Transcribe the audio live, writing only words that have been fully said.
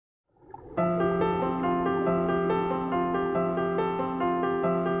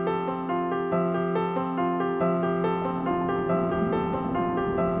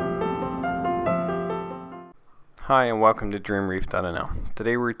Hi and welcome to Dreamreef.nl.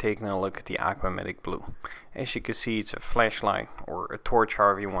 Today we're taking a look at the Aqua Medic Blue. As you can see, it's a flashlight or a torch,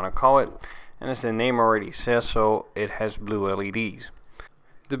 however you want to call it, and as the name already says so, it has blue LEDs.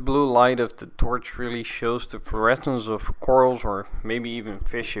 The blue light of the torch really shows the fluorescence of corals or maybe even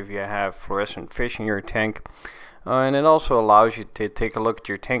fish if you have fluorescent fish in your tank, and it also allows you to take a look at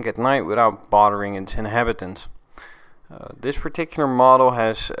your tank at night without bothering its inhabitants. This particular model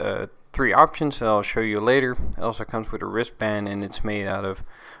has three options that I'll show you later. It also comes with a wristband and it's made out of,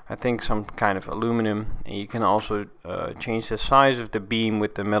 I think, some kind of aluminum, and you can also change the size of the beam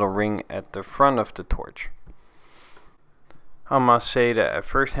with the metal ring at the front of the torch. I must say that at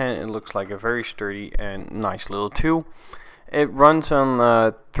first hand it looks like a very sturdy and nice little tool. It runs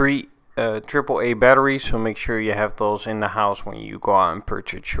on three AAA batteries, so make sure you have those in the house when you go out and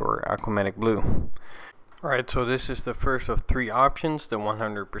purchase your Aqua Medic Blue. Alright, so this is the first of three options, the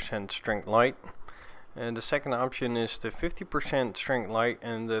 100% strength light. And the second option is the 50% strength light,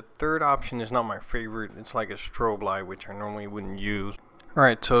 and the third option is not my favorite. It's like a strobe light, which I normally wouldn't use.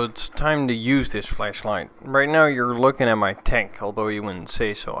 Alright, so it's time to use this flashlight. Right now you're looking at my tank, although you wouldn't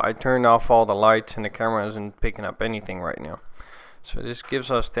say so. I turned off all the lights and the camera isn't picking up anything right now. So this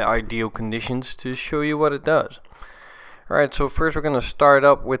gives us the ideal conditions to show you what it does. Alright, so first we're going to start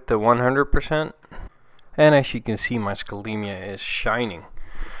up with the 100%. And as you can see, my scalemia is shining.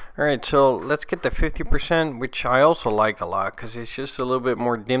 Alright, so let's get the 50%, which I also like a lot because it's just a little bit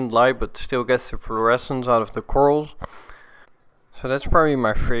more dimmed light but still gets the fluorescence out of the corals. So that's probably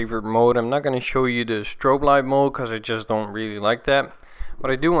my favorite mode. I'm not going to show you the strobe light mode because I just don't really like that. What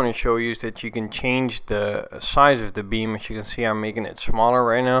I do want to show you is that you can change the size of the beam. As you can see, I'm making it smaller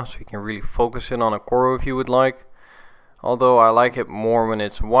right now so you can really focus it on a coral if you would like. Although I like it more when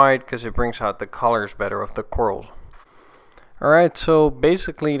it's wide because it brings out the colors better of the corals. Alright, so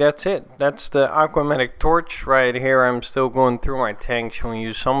basically that's it. That's the Aqua Medic torch. Right here I'm still going through my tank showing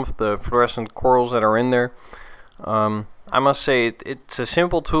you some of the fluorescent corals that are in there. I must say it's a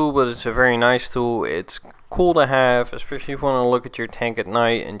simple tool, but it's a very nice tool. It's cool to have, especially if you want to look at your tank at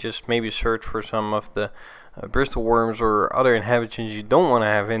night and just maybe search for some of the bristle worms or other inhabitants you don't want to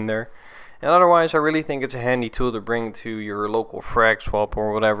have in there. And otherwise, I really think it's a handy tool to bring to your local frag swap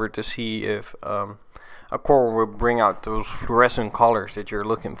or whatever to see if a coral will bring out those fluorescent colors that you're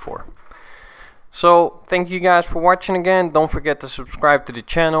looking for. So, thank you guys for watching again. Don't forget to subscribe to the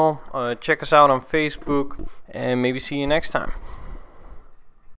channel. Check us out on Facebook, and maybe see you next time.